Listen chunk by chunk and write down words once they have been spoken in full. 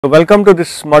So, welcome to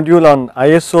this module on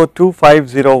ISO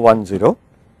 25010.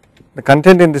 The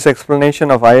content in this explanation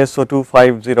of ISO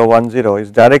 25010 is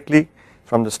directly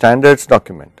from the standards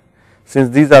document.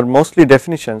 Since these are mostly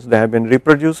definitions, they have been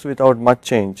reproduced without much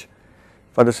change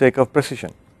for the sake of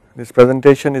precision. This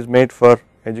presentation is made for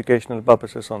educational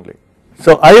purposes only.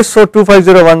 So, ISO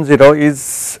 25010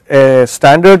 is a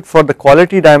standard for the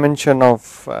quality dimension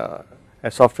of a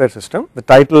software system. The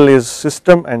title is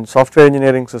System and Software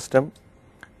Engineering System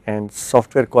and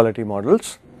Software Quality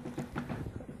Models.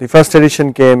 The first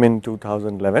edition came in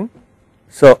 2011.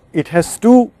 So, it has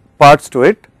two parts to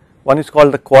it. One is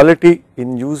called the quality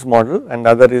in use model and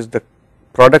other is the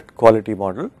product quality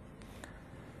model.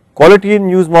 Quality in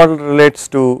use model relates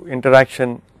to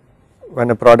interaction when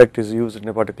a product is used in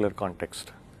a particular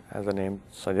context, as the name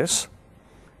suggests.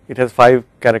 It has 5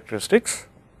 characteristics,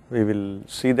 we will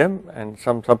see them and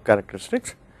some sub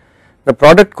characteristics. The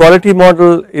product quality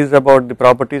model is about the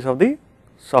properties of the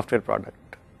software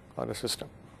product or the system.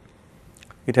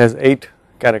 It has 8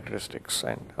 characteristics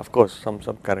and of course some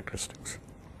sub characteristics.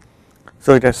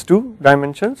 So, it has 2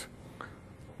 dimensions.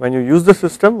 When you use the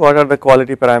system, what are the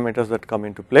quality parameters that come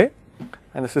into play,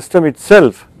 and the system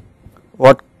itself,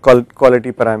 what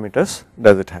quality parameters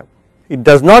does it have. It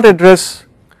does not address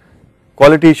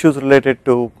quality issues related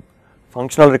to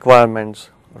functional requirements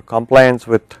or compliance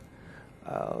with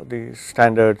the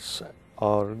standards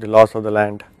or the laws of the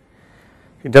land.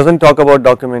 It does not talk about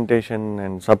documentation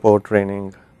and support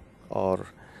training or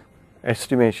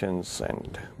estimations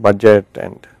and budget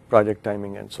and project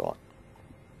timing and so on.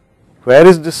 Where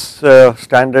is this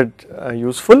standard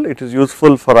useful? It is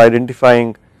useful for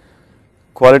identifying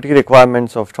quality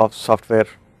requirements of software.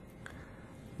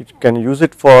 You can use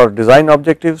it for design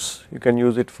objectives, you can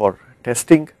use it for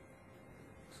testing,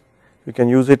 you can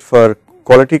use it for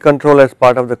quality control as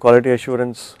part of the quality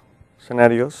assurance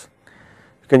scenarios,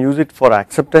 you can use it for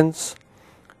acceptance,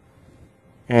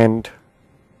 and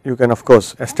you can of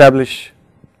course establish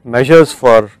measures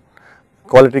for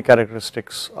quality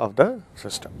characteristics of the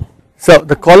system. So,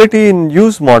 the quality in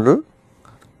use model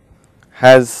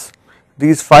has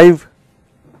these 5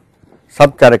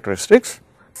 sub characteristics: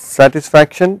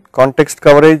 satisfaction, context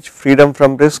coverage, freedom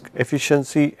from risk,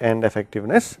 efficiency and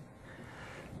effectiveness.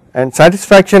 And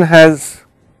satisfaction has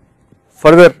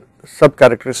further sub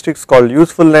characteristics called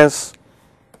usefulness,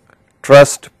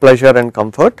 trust, pleasure and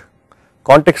comfort.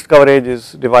 Context coverage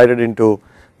is divided into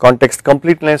context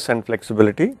completeness and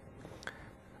flexibility.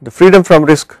 The freedom from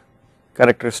risk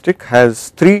characteristic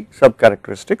has 3 sub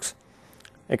characteristics: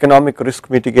 economic risk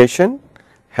mitigation,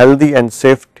 healthy and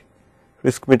safe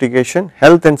risk mitigation,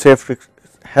 health and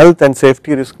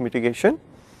safety risk mitigation,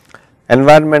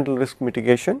 environmental risk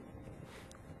mitigation,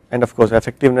 and of course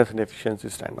effectiveness and efficiency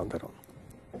stand on their own.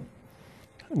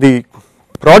 The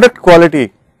product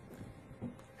quality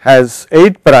has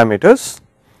 8 parameters: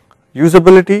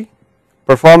 usability,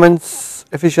 performance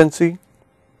efficiency,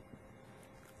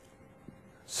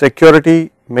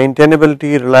 security,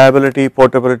 maintainability, reliability,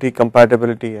 portability,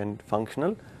 compatibility and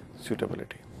functional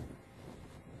suitability,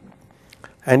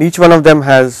 and each one of them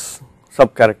has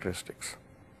sub characteristics.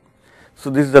 So,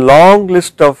 this is a long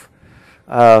list of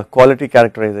quality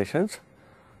characterizations.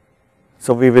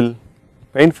 So, we will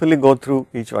painfully go through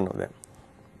each one of them.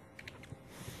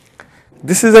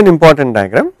 This is an important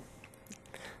diagram.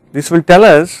 This will tell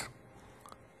us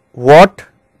what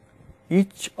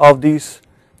each of these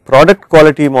product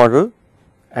quality model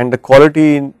and the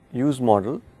quality in use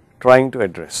model trying to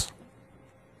address.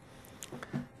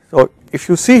 So, if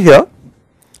you see here,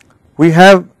 we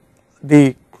have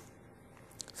the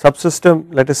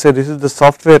subsystem, let us say this is the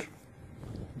software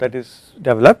that is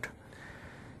developed.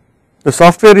 The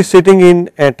software is sitting in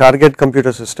a target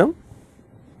computer system.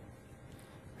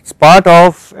 It is part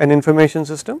of an information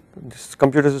system. This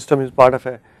computer system is part of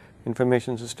an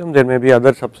information system. There may be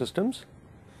other subsystems,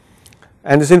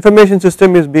 and this information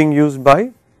system is being used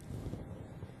by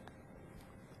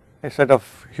a set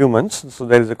of humans. So,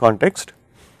 there is a context.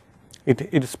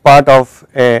 It is part of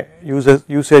a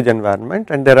usage environment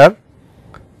and there are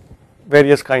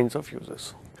various kinds of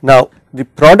users. Now, the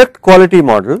product quality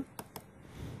model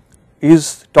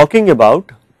is talking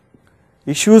about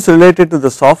issues related to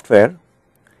the software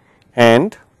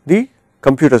and the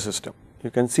computer system.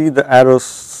 You can see the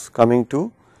arrows coming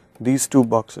to these 2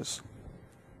 boxes.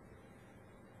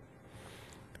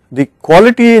 The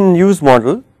quality in use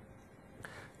model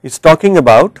is talking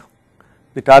about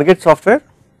the target software,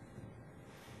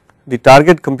 the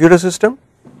target computer system,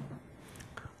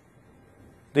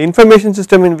 the information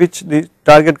system in which the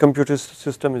target computer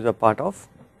system is a part of,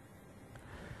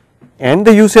 and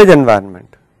the usage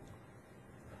environment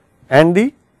and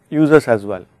the users as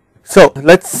well. So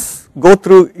let us go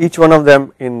through each one of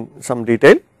them in some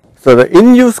detail. So the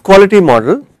in-use quality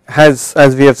model has,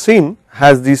 as we have seen,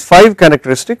 has these 5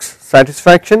 characteristics: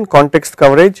 satisfaction, context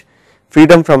coverage,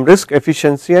 freedom from risk,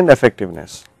 efficiency and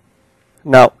effectiveness.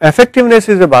 Now effectiveness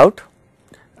is about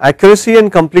accuracy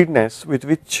and completeness with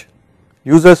which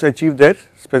users achieve their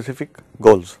specific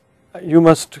goals. You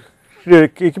must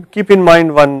keep in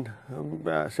mind one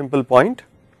simple point: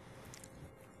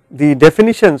 the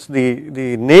definitions,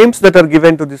 the names that are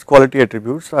given to these quality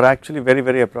attributes are actually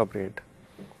very appropriate.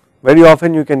 Very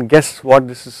often you can guess what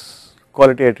this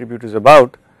quality attribute is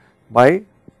about by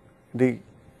the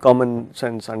common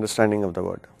sense understanding of the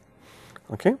word.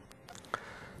 Okay.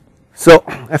 So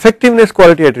effectiveness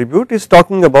quality attribute is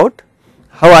talking about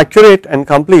how accurate and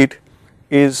complete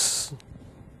is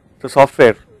the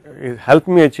software, help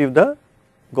me achieve the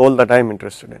goal that I am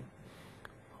interested in.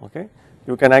 Okay.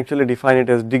 You can actually define it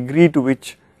as degree to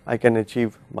which I can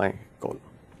achieve my goal.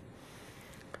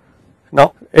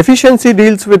 Now efficiency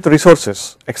deals with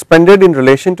resources expended in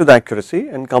relation to the accuracy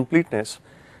and completeness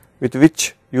with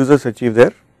which users achieve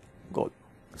their goal.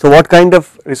 So what kind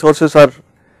of resources are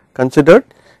considered?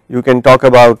 You can talk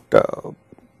about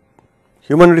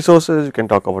human resources, you can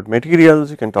talk about materials,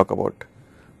 you can talk about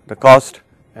the cost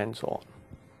and so on.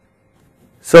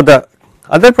 So the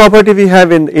other property we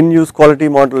have in in-use quality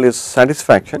model is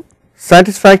satisfaction.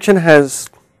 Satisfaction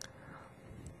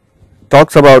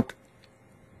talks about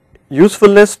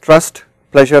usefulness, trust,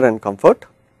 pleasure and comfort.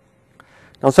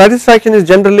 Now satisfaction is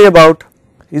generally about,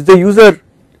 is the user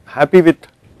happy with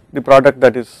the product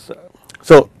that is,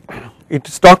 so it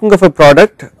is talking of a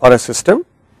product or a system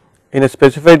in a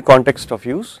specified context of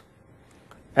use,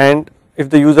 and if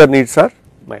the user needs are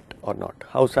met or not,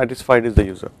 how satisfied is the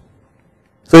user.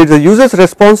 So it is the user's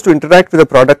response to interact with the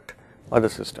product or the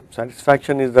system.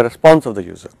 Satisfaction is the response of the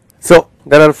user. So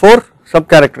there are 4 sub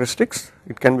characteristics,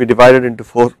 it can be divided into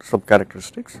 4 sub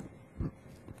characteristics: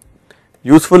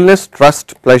 usefulness,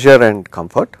 trust, pleasure and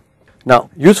comfort. Now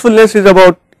usefulness is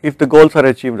about if the goals are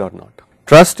achieved or not.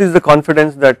 Trust is the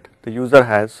confidence that the user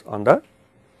has on the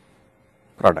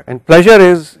product, and pleasure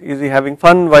is he having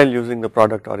fun while using the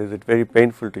product, or is it very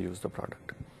painful to use the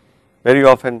product. Very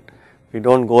often we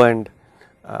do not go and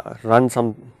run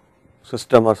some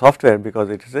system or software because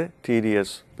it is a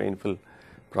tedious, painful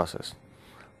process.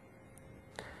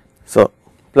 So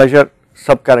pleasure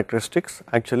sub characteristics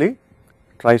actually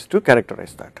tries to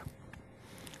characterize that.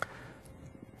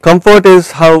 Comfort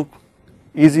is how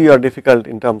easy or difficult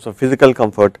in terms of physical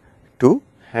comfort to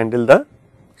handle the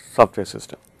software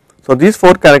system. So these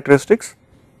 4 characteristics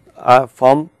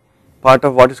form part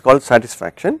of what is called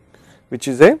satisfaction, which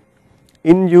is a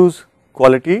in-use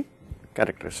quality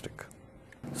characteristic.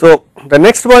 So the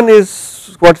next one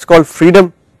is what is called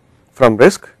freedom from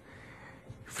risk.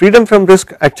 Freedom from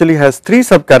risk actually has 3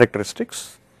 sub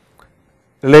characteristics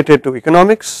related to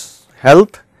economics,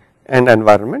 health and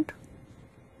environment.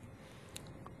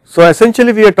 So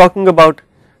essentially we are talking about,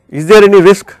 is there any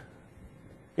risk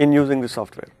in using the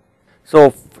software.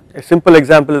 So a simple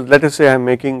example is, let us say I am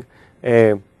making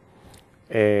a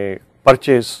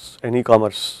purchase, an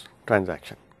e-commerce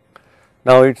transaction.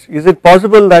 Now is it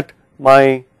possible that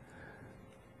my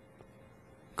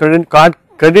credit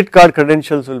card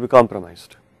credentials will be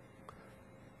compromised?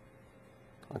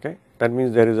 Okay, that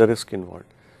means there is a risk involved.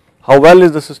 How well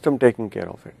is the system taking care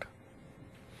of it?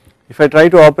 If I try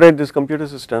to operate this computer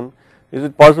system, is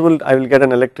it possible I will get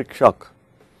an electric shock?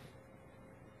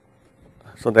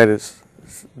 So there is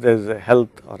a health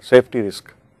or safety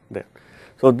risk there.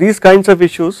 So these kinds of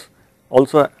issues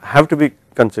also have to be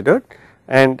considered,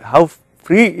 and how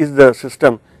free is the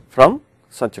system from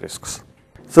such risks.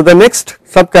 So the next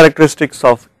sub characteristics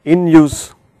of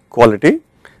in-use quality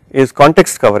is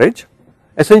context coverage.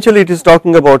 Essentially it is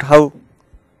talking about how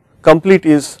complete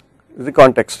is the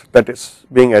context that is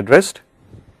being addressed,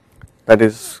 that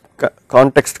is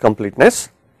context completeness,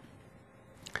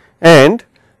 and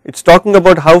it is talking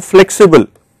about how flexible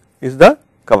is the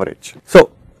coverage.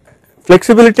 So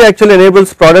flexibility actually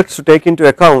enables products to take into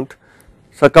account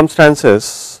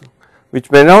circumstances which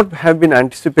may not have been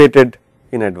anticipated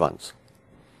in advance.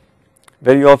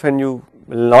 Very often you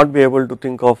will not be able to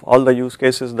think of all the use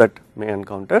cases that may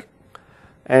encounter,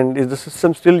 and is the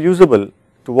system still usable?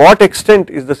 To what extent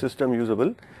is the system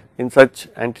usable in such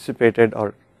anticipated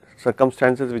or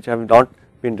circumstances which have not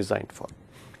been designed for?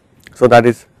 So that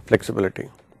is flexibility.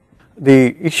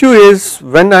 The issue is,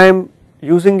 when I am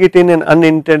using it in an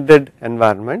unintended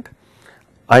environment,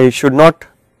 I should not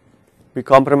be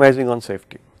compromising on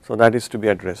safety. So that is to be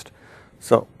addressed.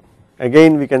 So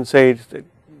again we can say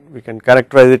we can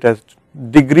characterize it as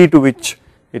degree to which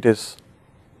it is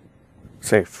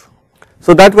safe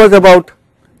So that was about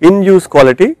in use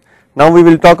quality. Now we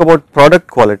will talk about product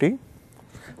quality.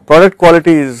 Product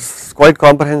quality is quite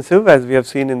comprehensive, as we have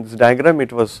seen in this diagram.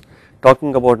 It was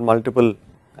talking about multiple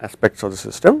aspects of the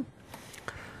system.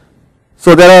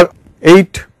 So there are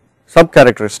 8 sub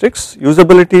characteristics: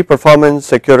 usability, performance,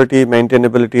 security,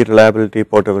 maintainability, reliability,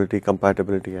 portability,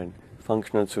 compatibility and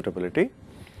functional suitability.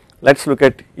 Let us look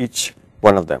at each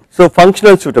one of them. So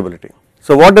functional suitability.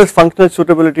 So what does functional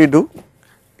suitability do?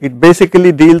 It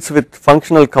basically deals with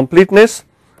functional completeness,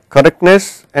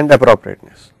 correctness and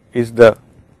appropriateness. Is the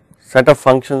set of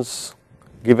functions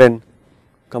given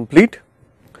complete?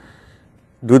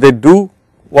 Do they do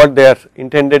what they are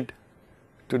intended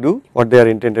to do, what they are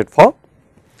intended for,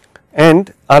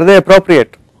 and are they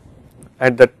appropriate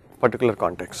at that particular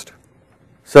context?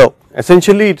 So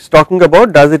essentially it is talking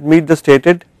about, does it meet the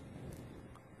stated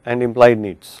and implied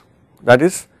needs, that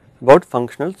is about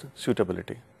functional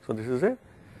suitability. So this is a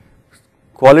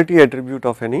quality attribute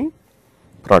of any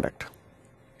product.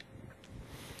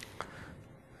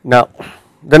 Now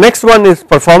the next one is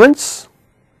performance.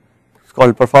 It is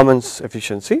called performance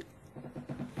efficiency.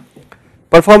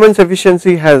 Performance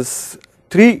efficiency has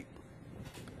 3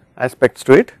 aspects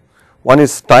to it. One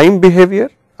is time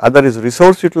behavior, other is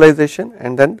resource utilization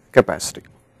and then capacity.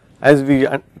 As we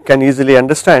can easily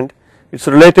understand, its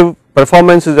relative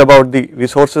performance is about the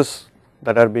resources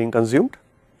that are being consumed.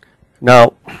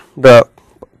 Now the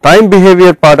time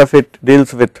behavior part of it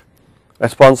deals with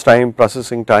response time,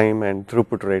 processing time and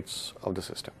throughput rates of the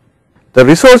system. The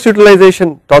resource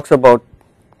utilization talks about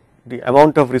the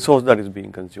amount of resource that is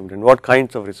being consumed and what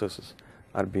kinds of resources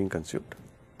are being consumed.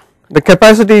 The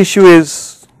capacity issue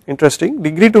is interesting,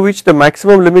 degree to which the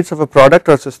maximum limits of a product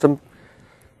or system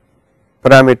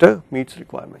parameter meets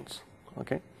requirements.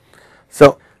 Okay.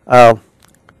 So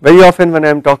very often when I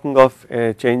am talking of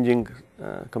a changing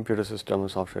computer system or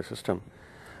software system,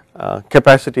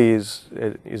 capacity is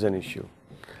an issue.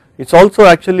 It is also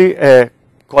actually a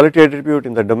quality attribute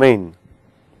in the domain,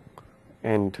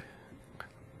 and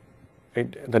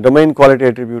the domain quality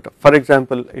attribute. For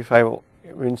example, if I am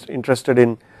interested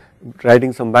in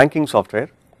writing some banking software,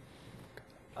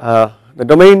 the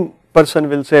domain person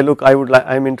will say, look, I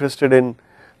am interested in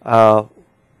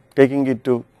taking it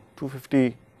to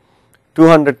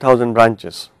 200,000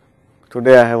 branches.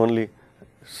 Today I have only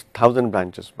 1000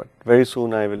 branches, but very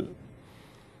soon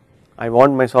I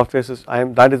want my software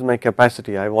system, that is my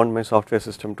capacity, I want my software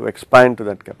system to expand to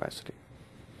that capacity.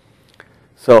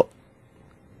 So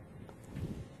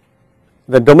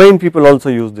the domain people also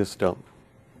use this term.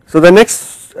 So the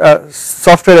next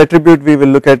software attribute we will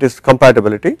look at is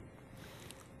compatibility.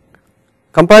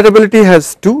 Compatibility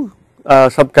has 2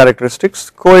 sub characteristics: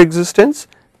 coexistence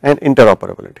and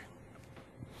interoperability.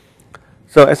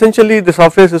 So essentially the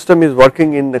software system is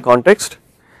working in the context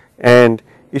and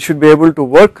it should be able to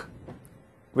work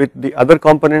with the other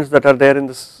components that are there in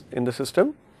the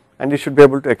system, and it should be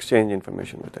able to exchange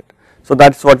information with it. So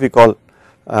that is what we call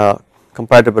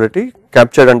compatibility,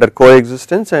 captured under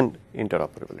coexistence and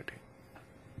interoperability.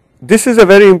 This is a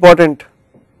very important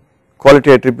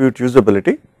quality attribute,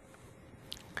 usability.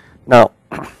 Now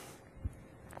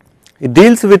it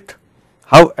deals with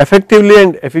how effectively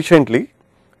and efficiently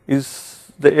is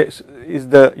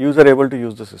the user able to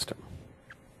use the system.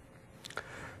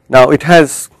 Now it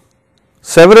has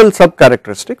several sub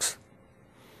characteristics.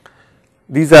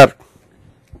 These are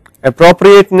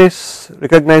appropriateness,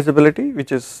 recognizability,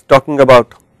 which is talking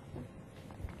about,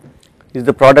 is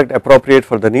the product appropriate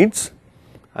for the needs?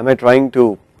 Am I trying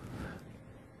to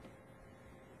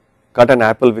cut an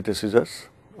apple with a scissors,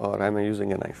 or am I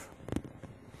using a knife?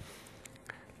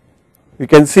 You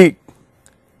can see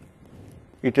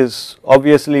it is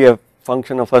obviously a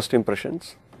function of first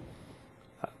impressions.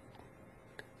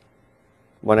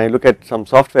 When I look at some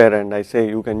software and I say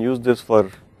you can use this for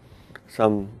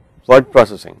some word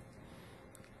processing,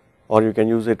 or you can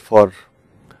use it for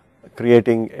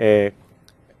creating a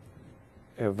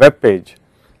web page,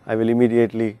 I will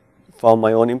immediately form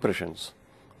my own impressions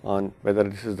on whether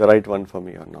this is the right one for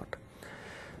me or not.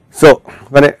 So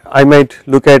when I might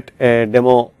look at a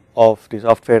demo of the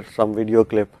software, some video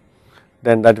clip,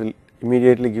 then that will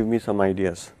immediately give me some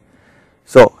ideas.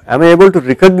 So am I able to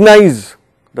recognize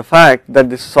the fact that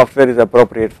this software is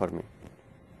appropriate for me?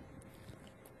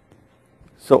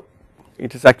 So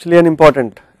it is actually an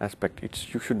important aspect. It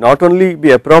should not only be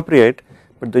appropriate,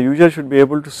 but the user should be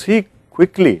able to see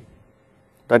quickly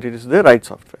that it is the right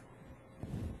software.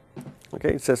 Okay,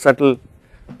 it is a subtle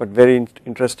but very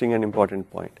interesting and important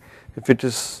point. If it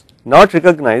is not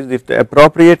recognized, if the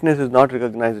appropriateness is not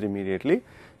recognized immediately,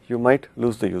 you might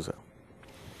lose the user.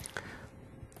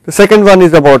 The second one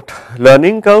is about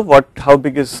learning curve, how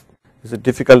big is it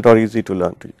difficult or easy to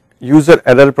learn. User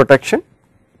error protection,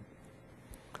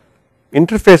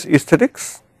 interface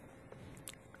aesthetics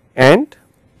and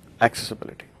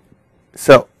accessibility.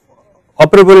 So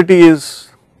operability is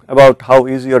about how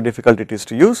easy or difficult it is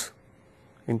to use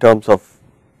in terms of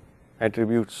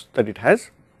attributes that it has.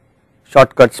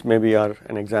 Shortcuts maybe are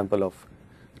an example of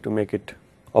to make it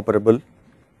operable.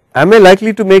 Am I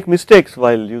likely to make mistakes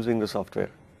while using the software?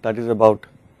 That is about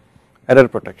error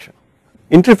protection.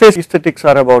 Interface aesthetics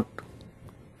are about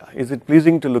is it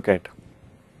pleasing to look at,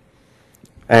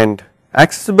 and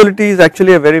accessibility is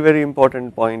actually a very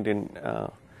important point in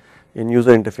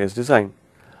user interface design.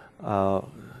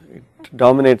 It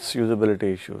dominates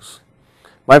usability issues.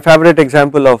 My favorite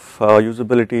example of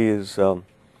usability is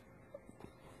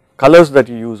colors that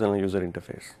you use on a user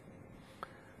interface.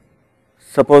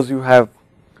 Suppose you have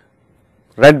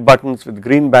red buttons with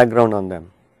green background on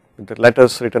them, with the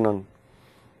letters written on.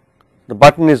 The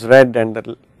button is red and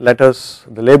the letters,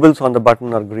 the labels on the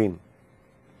button are green.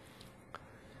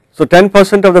 So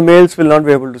 10% of the males will not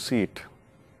be able to see it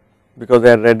because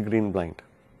they are red green blind.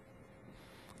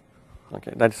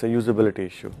 Okay, that is a usability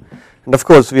issue. And of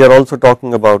course we are also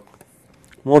talking about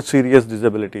more serious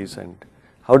disabilities and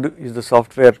how is the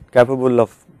software capable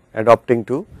of adapting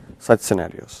to such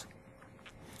scenarios.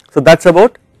 So that is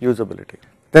about usability.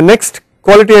 The next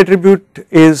quality attribute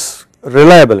is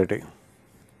reliability.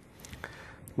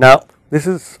 Now this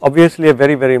is obviously a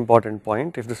very important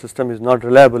point. If the system is not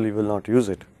reliable, you will not use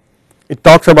it. It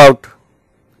talks about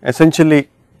essentially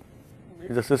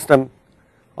is the system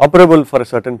operable for a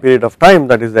certain period of time,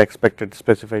 that is the expected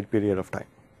specified period of time.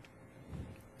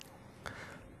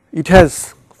 It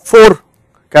has 4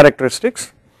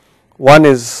 characteristics. One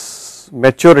is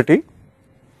maturity.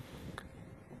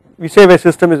 We say if a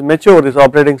system is mature, this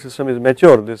operating system is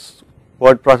mature, this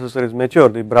word processor is mature,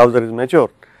 the browser is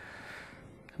mature.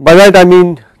 By that I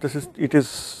mean it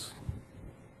is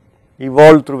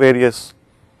evolved through various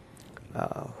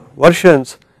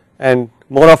versions, and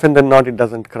more often than not it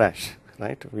does not crash,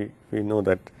 right, we know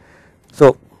that.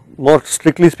 So more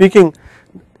strictly speaking,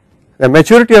 the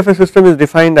maturity of a system is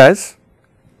defined as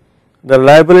the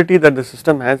reliability that the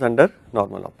system has under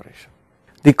normal operation.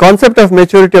 The concept of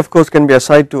maturity of course can be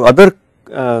assigned to other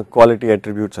quality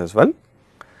attributes as well,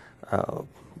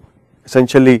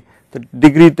 essentially the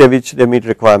degree to which they meet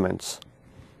requirements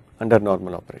under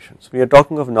normal operations. We are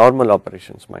talking of normal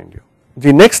operations, mind you.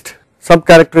 The next sub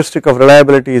characteristic of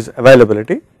reliability is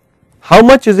availability. How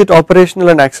much is it operational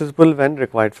and accessible when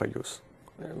required for use?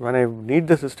 When I need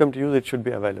the system to use, it should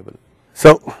be available.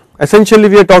 So essentially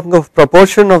we are talking of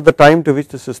proportion of the time to which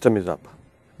the system is up.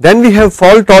 Then we have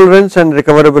fault tolerance and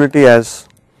recoverability as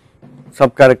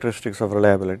sub characteristics of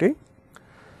reliability.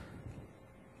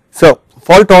 So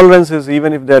fault tolerance is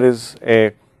even if there is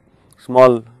a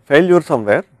small failure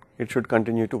somewhere, it should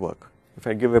continue to work. If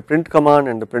I give a print command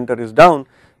and the printer is down,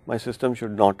 my system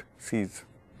should not cease.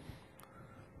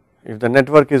 If the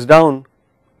network is down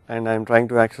and I am trying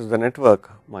to access the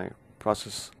network, my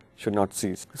process should not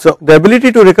cease. So the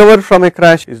ability to recover from a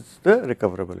crash is the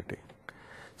recoverability.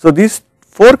 So these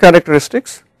 4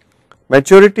 characteristics,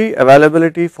 maturity,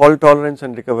 availability, fault tolerance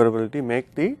and recoverability,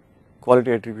 make the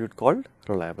quality attribute called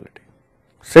reliability.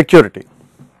 Security,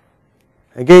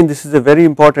 again this is a very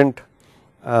important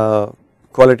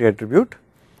quality attribute.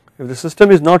 If the system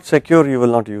is not secure, you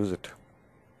will not use it.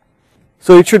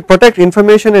 So it should protect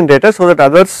information and data so that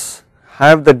others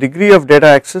have the degree of data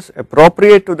access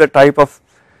appropriate to the type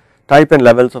and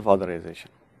levels of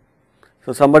authorization.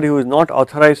 So somebody who is not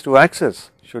authorized to access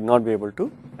should not be able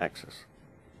to access.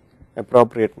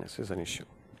 Appropriateness is an issue.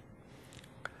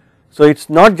 So it is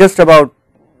not just about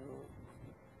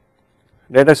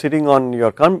data sitting on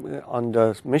your on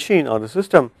the machine or the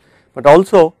system, but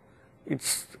also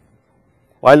it's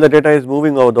while the data is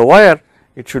moving over the wire,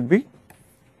 it should be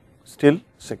still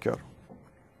secure.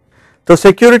 So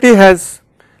security has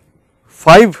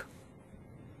 5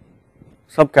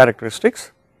 sub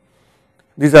characteristics.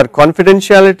 These are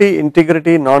confidentiality,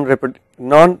 integrity,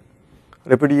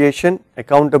 non-repudiation,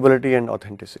 accountability and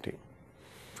authenticity.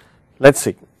 Let us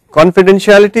see.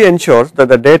 Confidentiality ensures that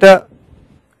the data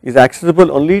is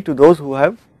accessible only to those who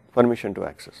have permission to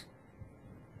access,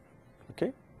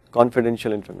 okay,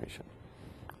 confidential information.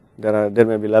 There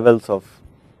may be levels of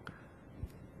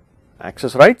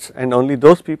access rights and only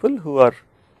those people who are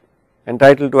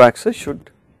entitled to access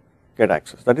should get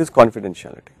access, that is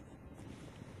confidentiality.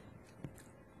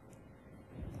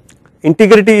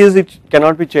 Integrity is it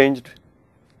cannot be changed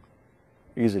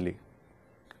easily,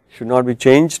 should not be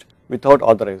changed without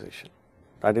authorization,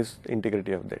 that is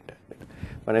integrity of data.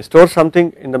 When I store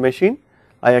something in the machine,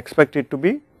 I expect it to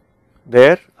be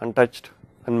there, untouched,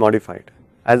 unmodified,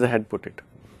 as I had put it.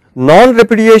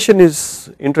 Non-repudiation is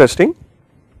interesting.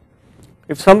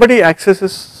 If somebody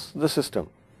accesses the system,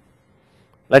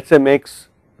 let us say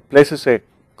places a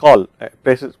call,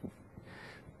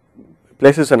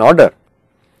 places an order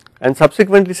and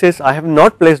subsequently says I have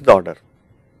not placed the order,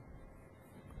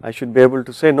 I should be able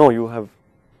to say no, you have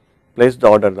placed the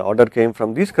order came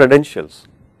from these credentials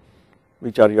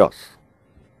which are yours.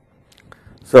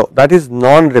 So that is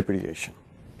non-repudiation.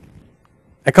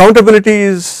 Accountability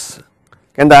is,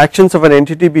 can the actions of an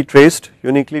entity be traced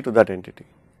uniquely to that entity?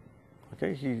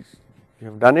 Okay, you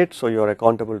have done it, so you are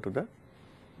accountable to the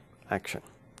action.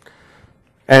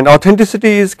 And authenticity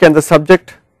is, can the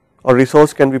subject or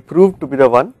resource can be proved to be the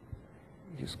one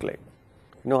he is claimed.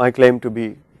 I claim to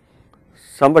be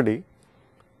somebody,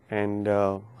 and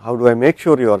how do I make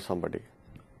sure you are somebody?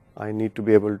 I need to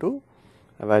be able to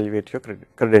evaluate your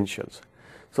credentials.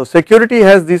 So security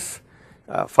has these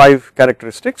 5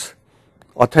 characteristics: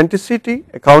 authenticity,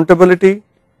 accountability,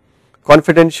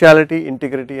 confidentiality,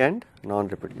 integrity and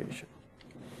non-repudiation.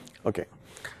 Okay.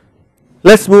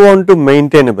 Let us move on to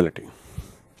maintainability.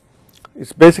 It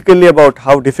is basically about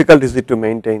how difficult is it to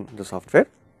maintain the software.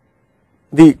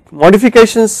 The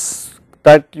modifications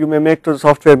that you may make to the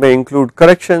software may include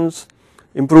corrections,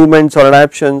 improvements or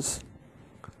adaptations.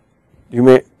 You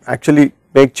may actually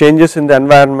make changes in the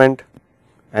environment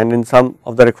and in some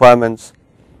of the requirements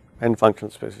and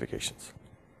function specifications.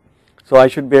 So I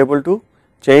should be able to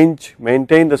change,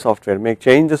 maintain the software,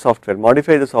 change the software,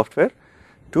 modify the software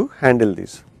to handle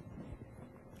these.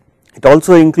 It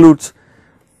also includes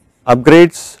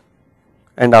upgrades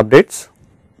and updates.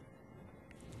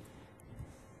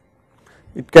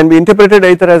 It can be interpreted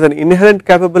either as an inherent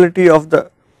capability of the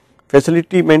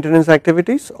facility maintenance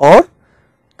activities or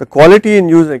the quality in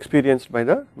use experienced by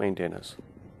the maintainers.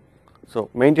 So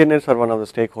maintainers are one of the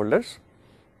stakeholders,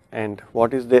 and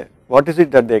what is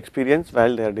it that they experience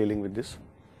while they are dealing with this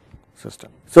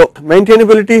system. So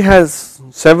maintainability has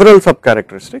several sub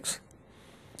characteristics.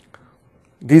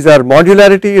 These are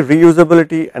modularity,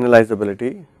 reusability,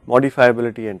 analyzability,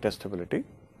 modifiability and testability.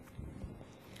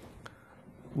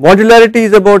 Modularity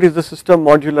is about, is the system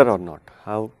modular or not,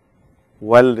 how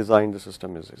well designed the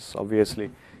system is. Obviously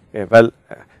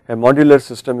a modular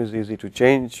system is easy to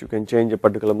change, you can change a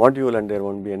particular module and there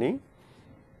will not be any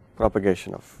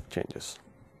propagation of changes.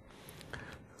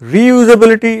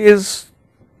 Reusability is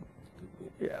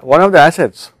one of the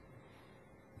assets,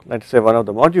 let us say one of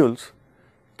the modules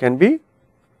can be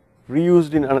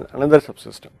reused in another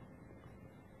subsystem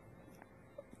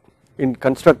in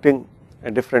constructing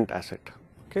a different asset,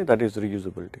 okay, that is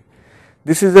reusability.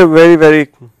 This is a very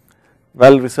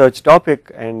well researched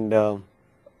topic, and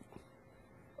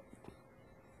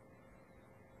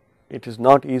it is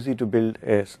not easy to build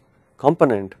a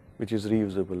component which is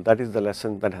reusable. That is the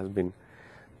lesson that has been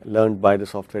learned by the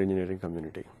software engineering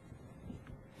community.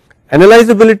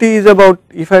 Analyzability is about,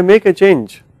 if I make a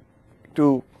change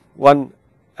to one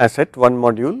asset, one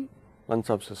module, one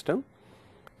subsystem,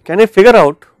 can I figure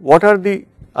out what are the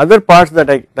other parts that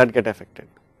get affected?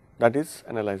 That is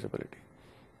analyzability.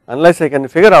 Unless I can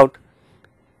figure out,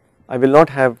 I will not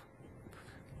have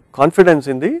confidence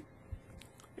in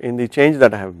the change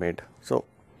that I have made. So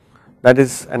that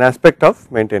is an aspect of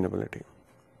maintainability.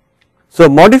 So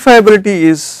modifiability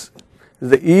is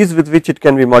the ease with which it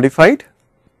can be modified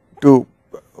to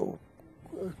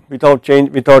without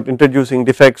introducing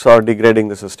defects or degrading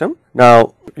the system.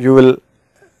 Now you will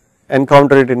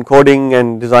encounter it in coding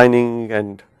and designing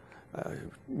and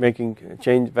making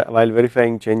change while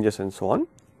verifying changes and so on.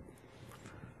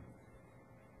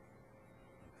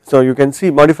 So you can see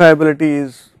modifiability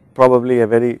is probably a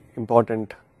very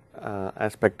important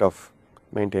aspect of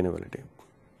maintainability.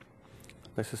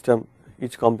 The system,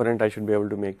 each component I should be able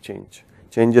to make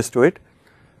changes to it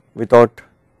without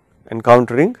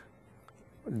encountering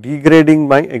degrading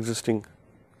my existing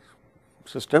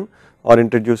system or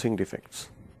introducing defects.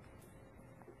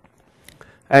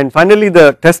 And finally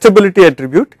the testability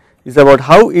attribute is about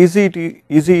how easy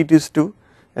it is to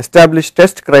establish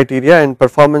test criteria and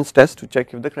performance tests to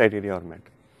check if the criteria are met.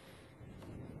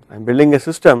 I am building a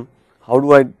system, how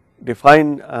do I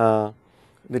define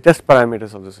the test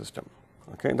parameters of the system,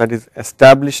 okay, that is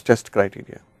establish test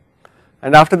criteria,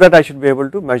 and after that I should be able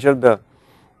to measure the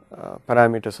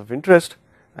parameters of interest,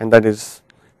 and that is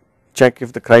check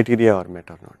if the criteria are met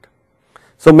or not.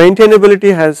 So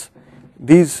maintainability has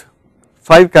these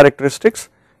 5 characteristics: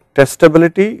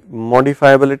 testability,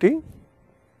 modifiability,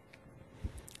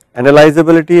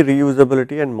 analyzability,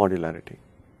 reusability and modularity,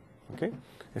 okay.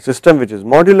 A system which is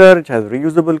modular, which has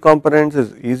reusable components,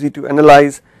 is easy to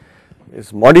analyze,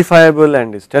 is modifiable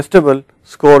and is testable,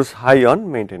 scores high on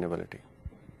maintainability.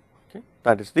 Okay,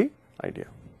 that is the idea.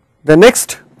 The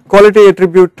next quality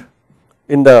attribute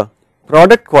in the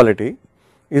product quality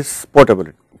is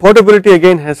portability. Portability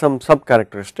again has some sub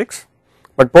characteristics,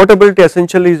 but portability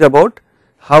essentially is about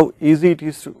how easy it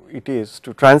is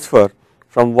to transfer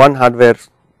from one hardware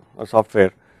or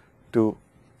software to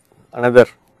another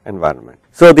environment.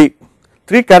 So, the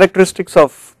three characteristics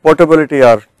of portability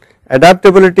are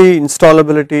adaptability,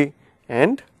 installability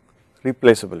and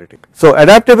replaceability. So,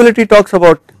 adaptability talks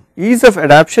about ease of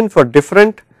adaptation for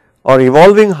different or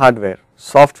evolving hardware,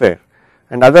 software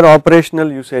and other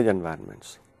operational usage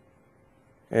environments.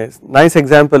 A nice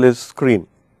example is screen.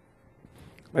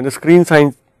 When the screen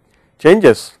size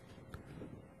changes,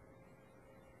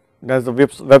 does the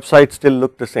website still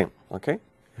look the same? Okay.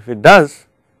 If it does,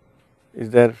 is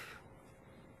there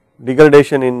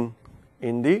degradation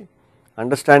in the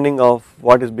understanding of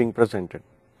what is being presented?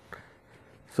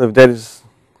 So, if there is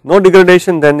no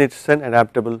degradation, then it is an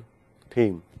adaptable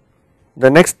theme. The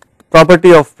next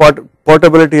property of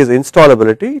portability is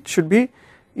installability. It should be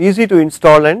easy to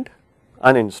install and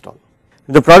uninstall.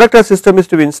 If the product or system is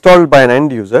to be installed by an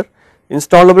end user,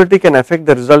 installability can affect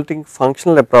the resulting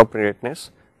functional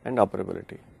appropriateness and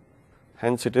operability.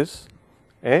 Hence, it is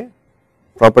a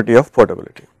property of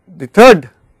portability. The third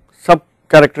sub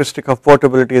characteristic of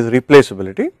portability is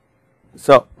replaceability.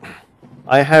 So,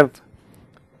 I have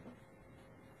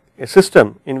a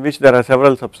system in which there are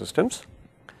several subsystems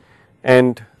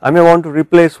and I may want to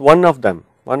replace one of them,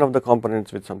 one of the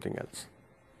components with something else.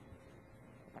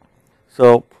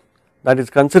 So, that is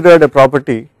considered a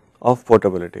property of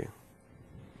portability,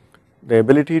 the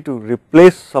ability to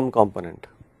replace some component.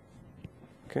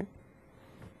 Okay.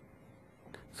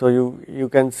 So, you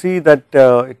can see that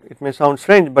it may sound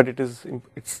strange, but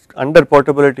it's under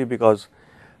portability because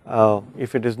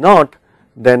if it is not,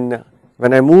 then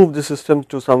when I move the system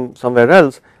to somewhere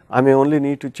else, I may only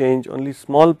need to change only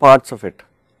small parts of it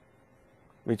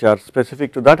which are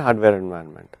specific to that hardware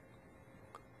environment,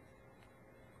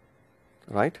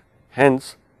 right.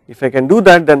 Hence, if I can do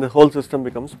that, then the whole system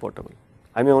becomes portable.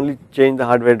 I may only change the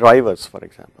hardware drivers, for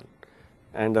example,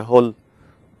 and the whole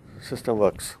system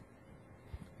works,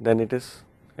 then it is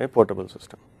a portable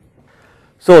system.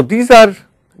 So, these are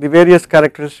the various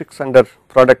characteristics under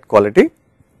product quality.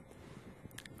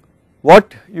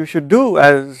 What you should do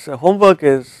as homework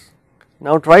is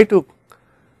now try to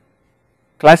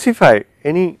classify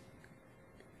any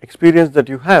experience that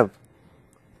you have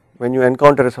when you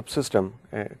encounter a subsystem,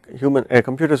 a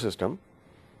computer system,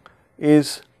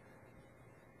 is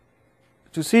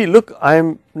to see, look, I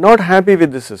am not happy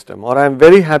with this system or I am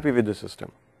very happy with the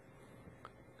system.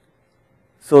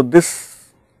 So, this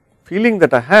feeling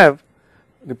that I have,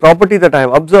 the property that I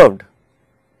have observed,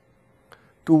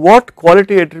 to what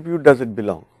quality attribute does it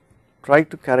belong? Try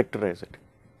to characterize it.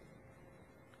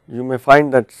 You may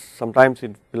find that sometimes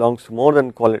it belongs to more than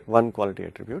one quality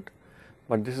attribute,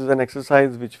 but this is an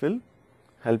exercise which will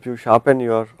help you sharpen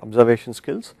your observation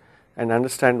skills and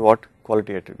understand what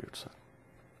quality attributes are.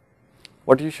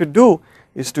 What you should do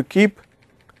is to keep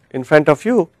in front of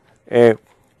you a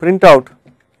printout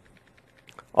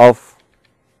of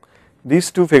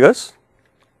these two figures,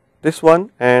 this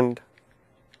one and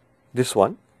this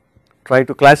one. Try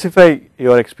to classify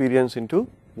your experience into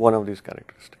one of these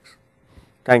characteristics.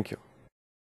 Thank you.